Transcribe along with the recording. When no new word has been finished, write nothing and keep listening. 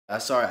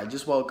Sorry, I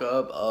just woke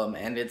up,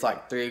 and it's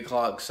like 3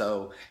 o'clock,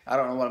 so I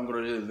don't know what I'm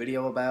going to do a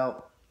video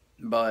about,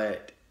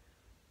 but,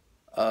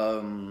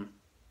 I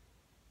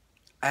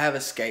have a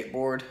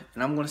skateboard,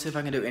 and I'm going to see if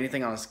I can do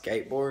anything on a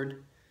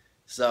skateboard.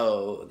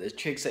 So, the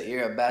tricks that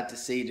you're about to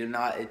see, do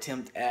not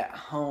attempt at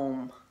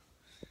home,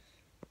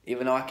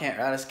 even though I can't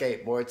ride a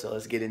skateboard, so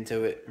let's get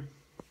into it.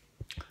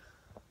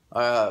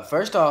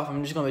 First off,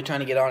 I'm just going to be trying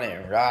to get on it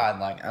and ride.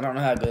 Like, I don't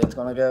know how good it's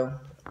going to go.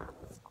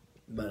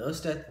 But let's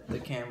set the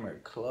camera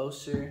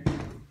closer.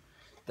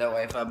 That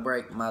way if I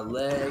break my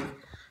leg,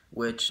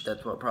 which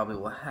that's what probably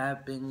will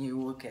happen, you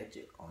will catch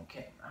it on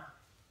camera.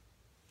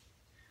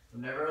 I've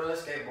never rode a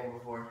skateboard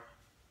before.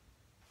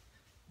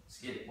 Let's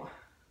get it, boy.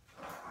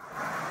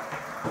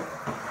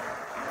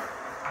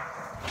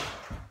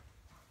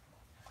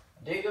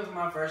 I did go for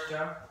my first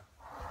jump.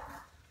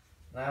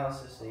 Now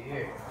let's just see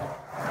here.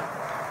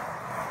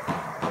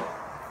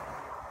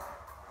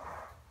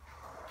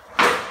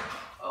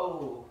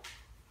 Oh.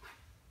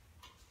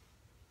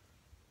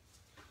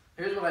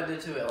 Here's what I did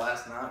to it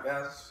last night,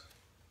 guys.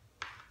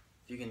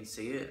 If you can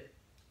see it.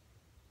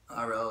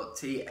 I wrote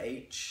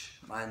TH,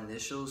 my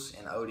initials,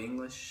 in Old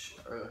English,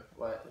 or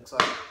what it looks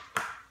like.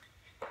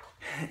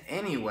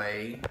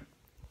 Anyway,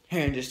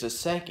 here in just a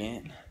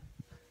second,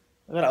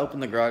 I gotta open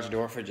the garage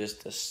door for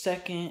just a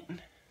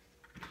second.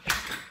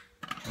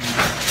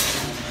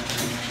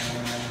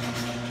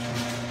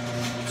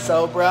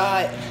 So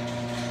bright.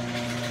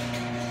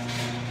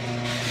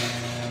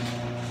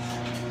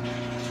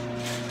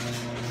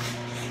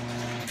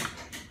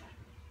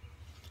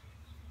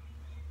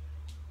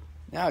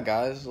 Now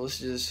guys, let's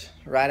just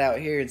ride out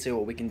here and see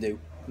what we can do.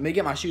 Let me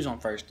get my shoes on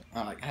first.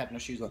 I have no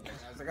shoes on.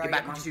 Get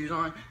back my shoes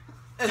on.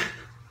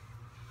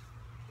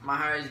 My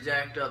hair is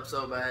jacked up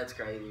so bad, it's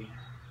crazy.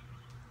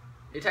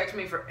 It takes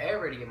me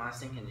forever to get my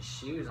stinking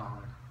shoes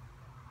on.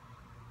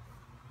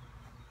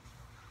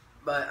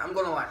 But I'm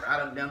gonna like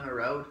ride up and down the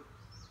road.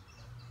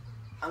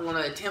 I'm gonna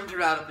attempt to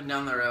ride up and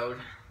down the road.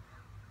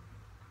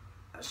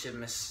 I should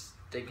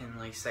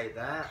mistakenly say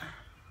that.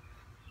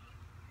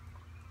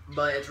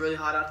 But it's really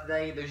hot out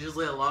today. There's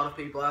usually a lot of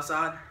people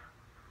outside.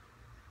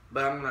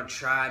 But I'm going to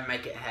try and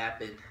make it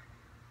happen.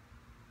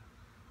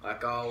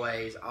 Like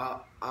always.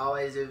 I'll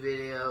always do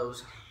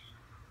videos.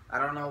 I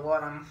don't know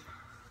what I'm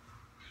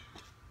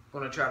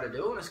going to try to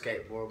do on a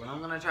skateboard. But I'm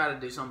going to try to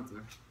do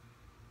something.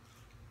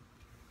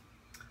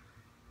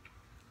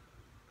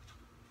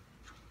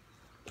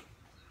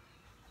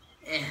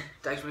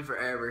 Takes me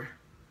forever.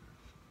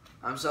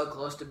 I'm so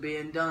close to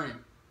being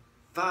done.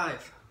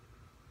 5,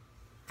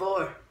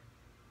 4,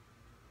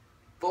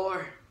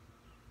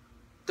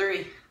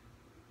 3,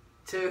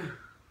 2,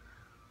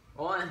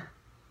 1.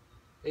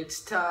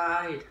 It's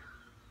tied.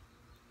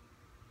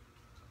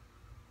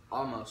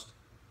 Almost.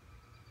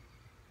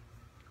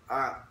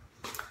 Alright.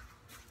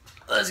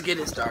 Let's get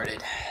it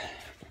started.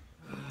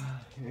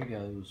 Here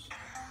goes.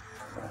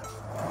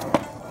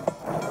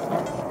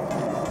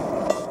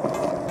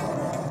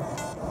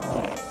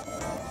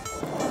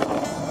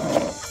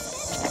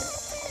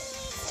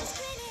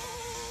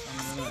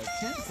 I'm going to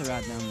attempt to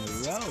ride down the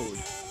road.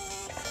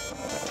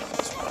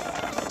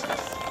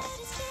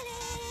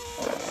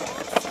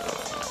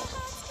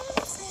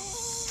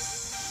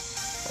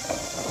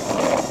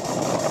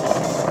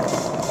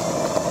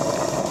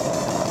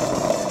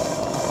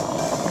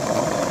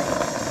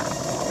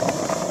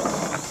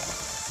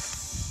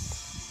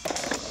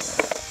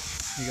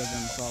 He goes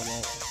down the saw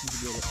wall. You can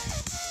get it.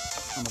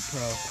 I'm a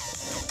pro.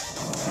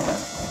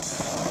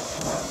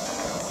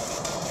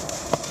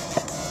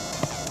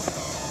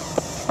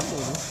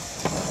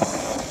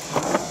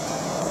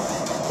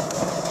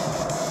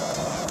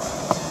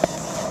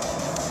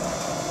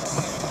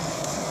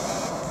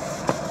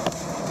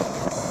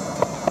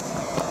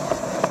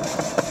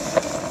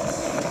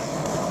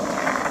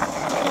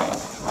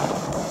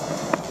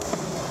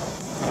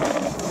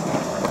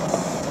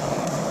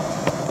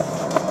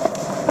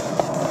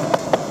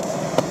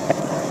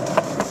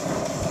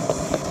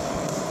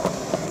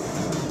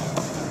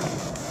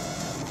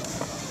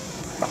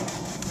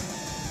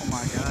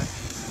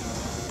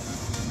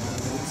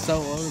 So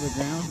low to the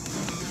ground.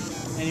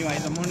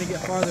 Anyways, I'm gonna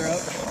get farther up,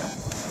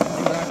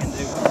 see what I can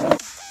do.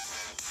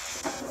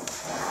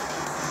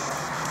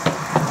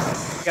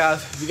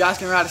 Guys, if you guys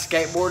can ride a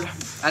skateboard,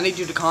 I need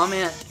you to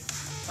comment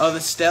the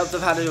steps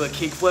of how to do a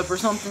kickflip or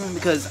something,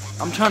 because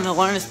I'm trying to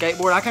learn a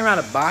skateboard. I can ride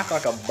a bike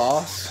like a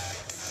boss,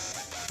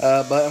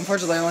 but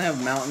unfortunately I only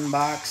have mountain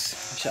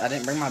bikes. I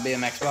didn't bring my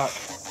BMX bike.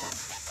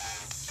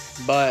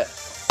 But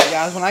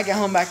guys, when I get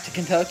home back to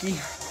Kentucky,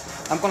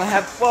 I'm gonna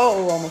have,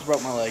 whoa, almost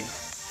broke my leg.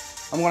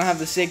 I'm going to have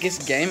the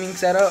sickest gaming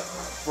setup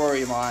for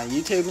my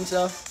YouTube and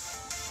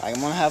stuff. Like,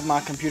 I'm going to have my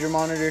computer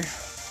monitor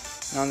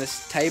on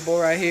this table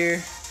right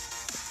here.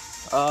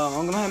 I'm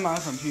going to have my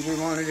computer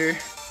monitor,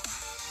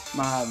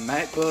 my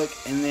MacBook,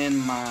 and then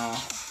my,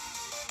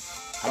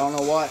 I don't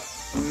know what,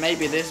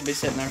 maybe this will be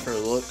sitting there for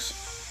looks.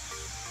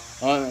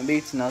 It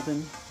beats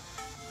nothing.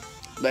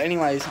 But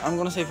anyways, I'm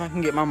going to see if I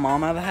can get my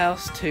mom out of the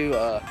house to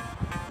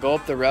go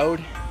up the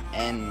road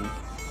and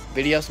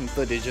video some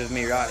footage of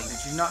me riding.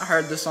 If you've not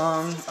heard the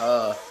song,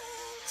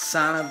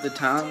 Sign of the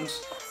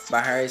Times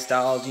by Harry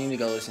Styles, you need to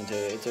go listen to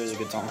it. It's a really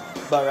good song.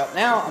 But right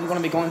now, I'm going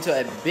to be going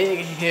to a big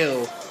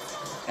hill,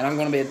 and I'm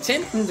going to be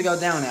attempting to go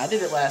down it. I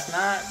did it last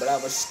night, but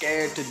I was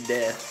scared to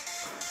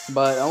death.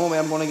 But the only way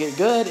I'm going to get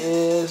good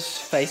is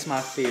face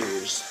my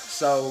fears.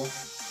 So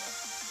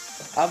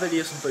I'll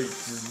video some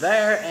footage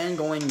there and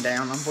going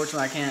down.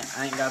 Unfortunately,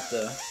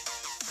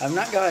 I've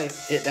not got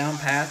it down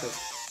path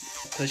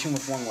of pushing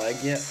with one leg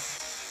yet.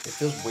 It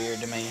feels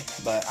weird to me,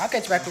 but I'll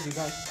catch back with you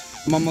guys.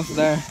 I'm almost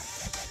there.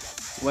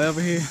 Way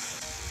over here.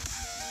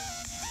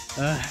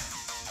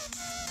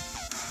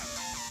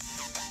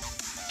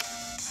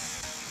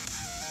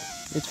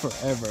 It's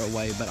forever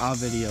away, but I'll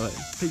video it.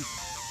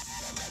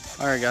 Peace.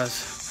 Alright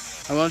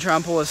guys, I'm gonna try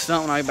and pull a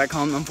stunt when I get back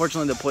home.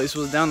 Unfortunately, the police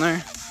was down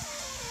there.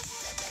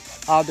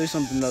 I'll do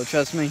something though,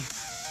 trust me.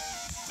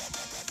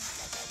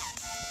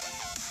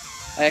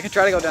 Hey, I could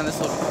try to go down this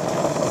little...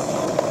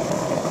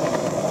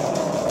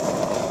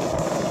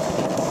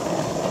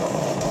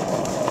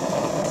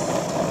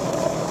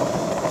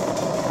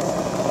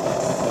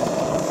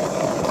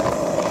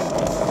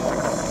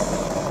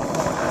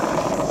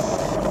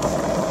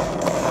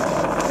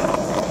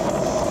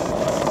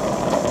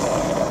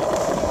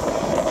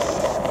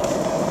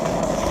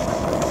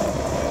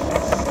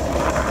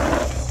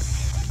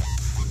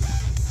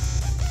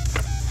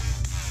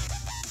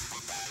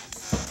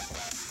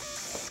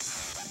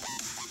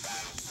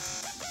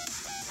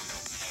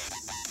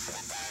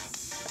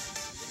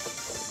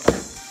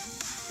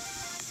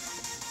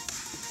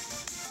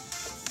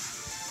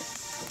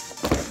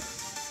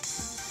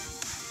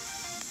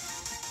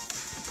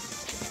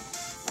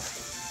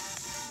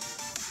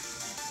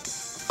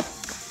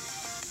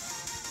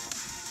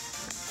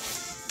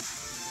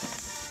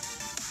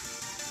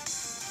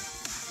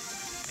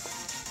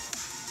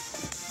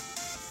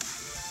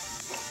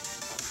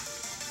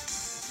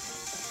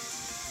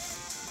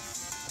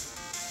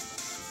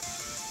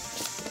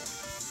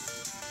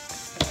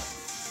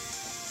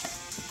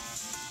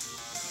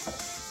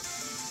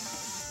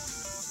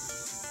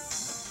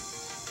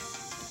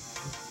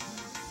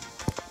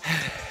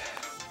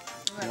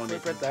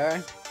 Right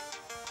there.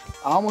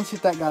 I almost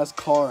hit that guy's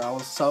car. I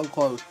was so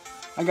close.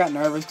 I got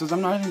nervous because I'm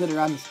not even good at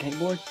riding the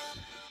skateboard.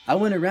 I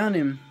went around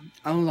him.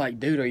 I was like,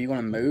 dude, are you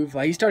gonna move?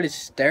 Like, he started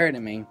staring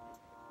at me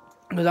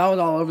because I was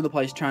all over the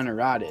place trying to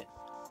ride it.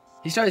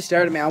 He started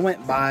staring at me. I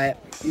went by it.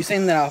 You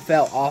seen that I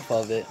fell off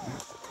of it.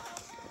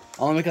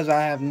 Only because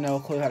I have no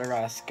clue how to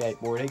ride a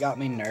skateboard. It got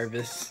me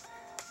nervous.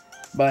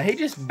 But he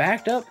just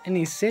backed up and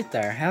he sit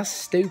there. How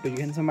stupid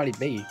can somebody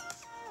be?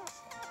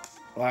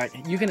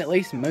 Like, you can at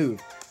least move.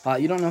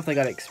 You don't know if they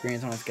got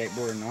experience on a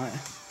skateboard or not.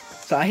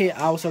 So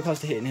I was so close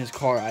to hitting his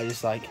car. I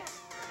just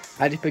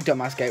picked up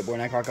my skateboard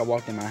and acted like I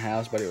walked in my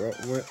house, but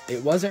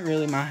it wasn't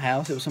really my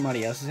house. It was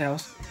somebody else's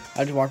house.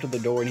 I just walked to the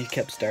door and he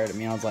kept staring at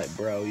me. I was like,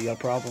 bro, you got a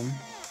problem?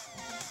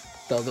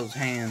 Throw those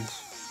hands.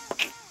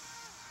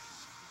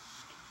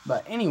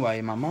 But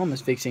anyway, my mom is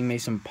fixing me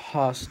some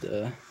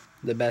pasta,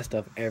 the best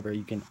stuff ever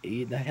you can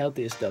eat, the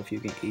healthiest stuff you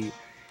can eat,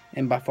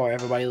 and by far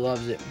everybody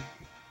loves it.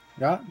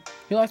 Right?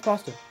 Who likes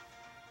pasta?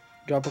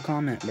 Drop a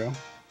comment, bro.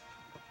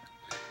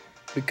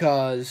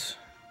 Because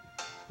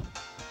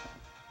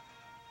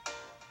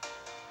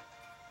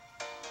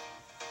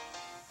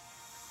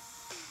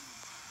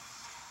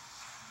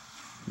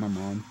my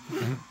mom.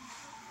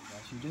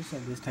 She just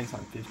said this takes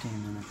like 15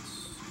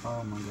 minutes.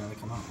 Oh my god, I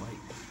cannot wait.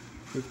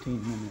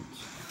 15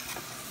 minutes.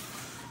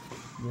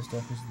 This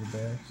stuff is the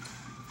best.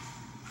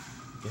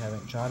 If you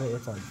haven't tried it,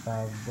 it's like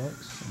 $5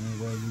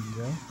 anywhere you can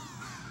go.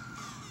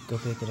 Go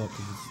pick it up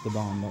because it's the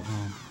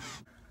bomb.com.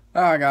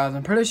 Alright guys,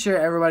 I'm pretty sure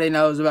everybody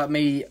knows about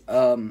me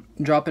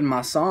dropping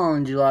my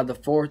song July the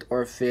 4th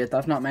or 5th.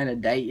 I've not made a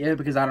date yet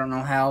because I don't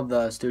know how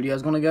the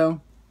studio's going to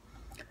go.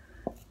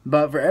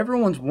 But for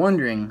everyone's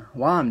wondering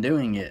why I'm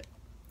doing it.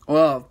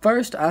 Well,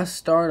 first I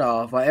start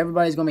off, like,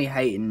 everybody's going to be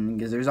hating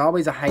because there's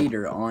always a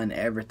hater on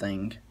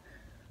everything.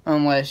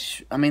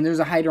 Unless, I mean, there's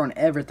a hater on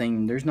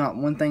everything. There's not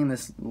one thing in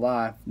this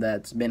life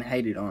that's been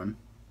hated on.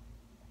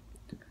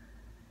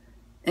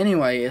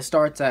 Anyway, it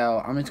starts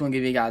out, I'm just going to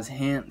give you guys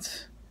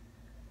hints.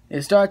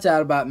 It starts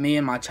out about me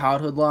and my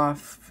childhood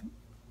life,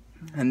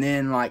 and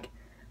then like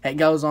it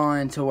goes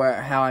on to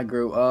how I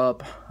grew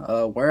up,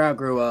 where I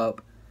grew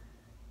up,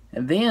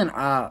 and then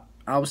I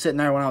was sitting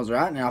there when I was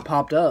writing and I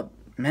popped up.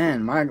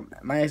 Man, my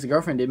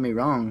ex-girlfriend did me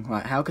wrong.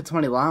 Like, how could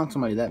somebody lie on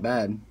somebody that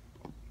bad?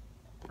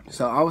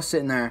 So I was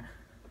sitting there,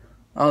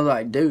 I was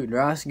like, dude,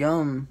 Rice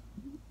Gum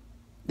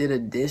did a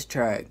diss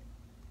track.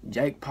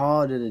 Jake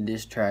Paul did a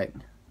diss track.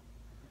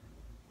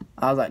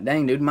 I was like,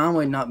 dang, dude, mine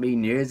would not be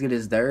near as good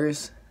as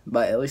theirs.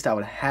 But at least I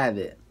would have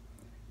it.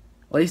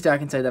 At least I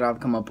can say that I've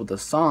come up with a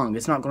song.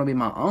 It's not going to be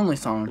my only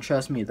song.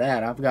 Trust me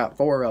that. I've got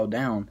 4 wrote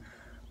down.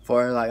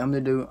 For like I'm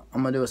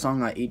gonna do a song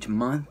like each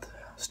month,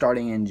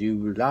 starting in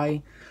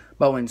July.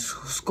 But when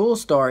school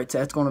starts,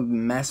 that's gonna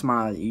mess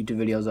my YouTube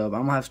videos up.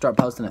 I'm gonna have to start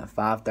posting at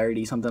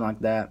 5:30, something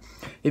like that.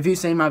 If you've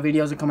seen my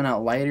videos are coming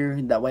out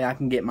later, that way I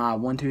can get my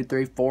 1, 2,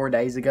 3, 4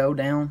 days ago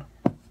down.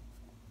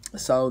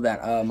 so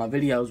that my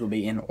videos will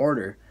be in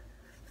order.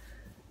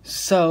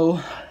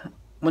 So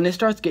when it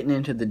starts getting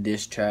into the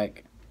diss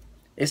track,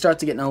 it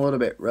starts getting a little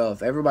bit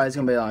rough. Everybody's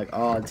gonna be like,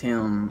 "Oh,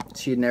 Tim,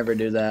 she'd never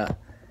do that."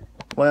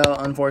 Well,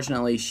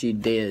 unfortunately, she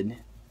did,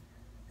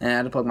 and I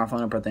had to plug my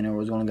phone up right then, or it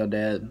was gonna go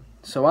dead.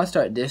 So I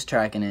start diss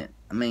tracking it.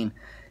 I mean,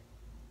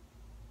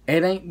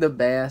 it ain't the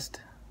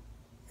best.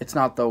 It's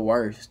not the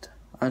worst.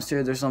 I'm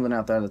sure there's something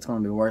out there that's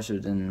gonna be worse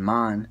than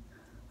mine.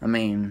 I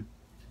mean,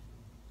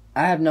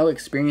 I have no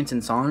experience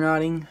in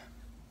songwriting,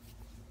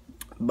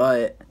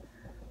 but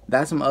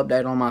that's some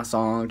update on my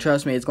song.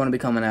 Trust me, it's going to be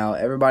coming out.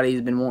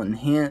 Everybody's been wanting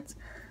hints.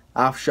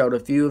 I've showed a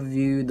few of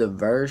you the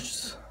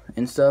verse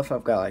and stuff.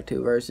 I've got like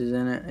 2 verses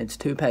in it. It's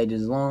 2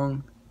 pages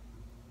long.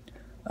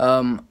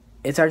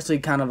 It's actually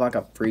kind of like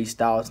a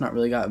freestyle. It's not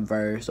really got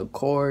verse, of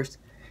course.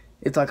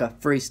 It's like a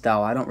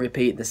freestyle. I don't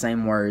repeat the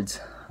same words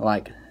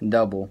like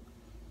double.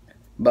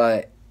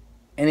 But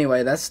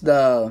anyway, that's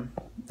the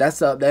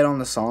update on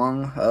the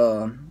song.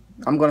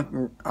 I'm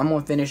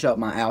gonna finish up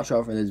my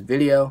outro for this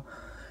video.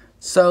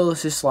 So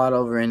let's just slide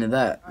over into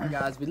that. Alright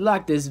guys, if you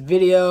like this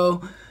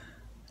video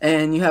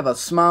and you have a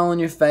smile on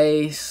your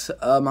face,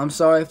 I'm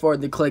sorry for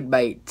the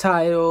clickbait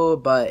title,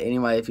 but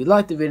anyway, if you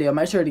like the video,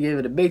 make sure to give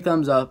it a big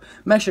thumbs up.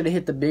 Make sure to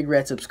hit the big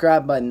red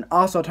subscribe button.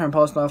 Also turn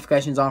post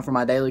notifications on for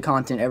my daily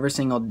content every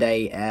single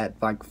day at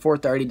like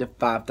 4:30 to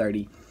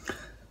 5:30.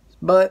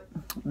 But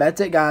that's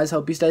it guys.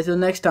 Hope you stay till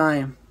next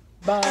time.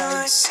 Bye.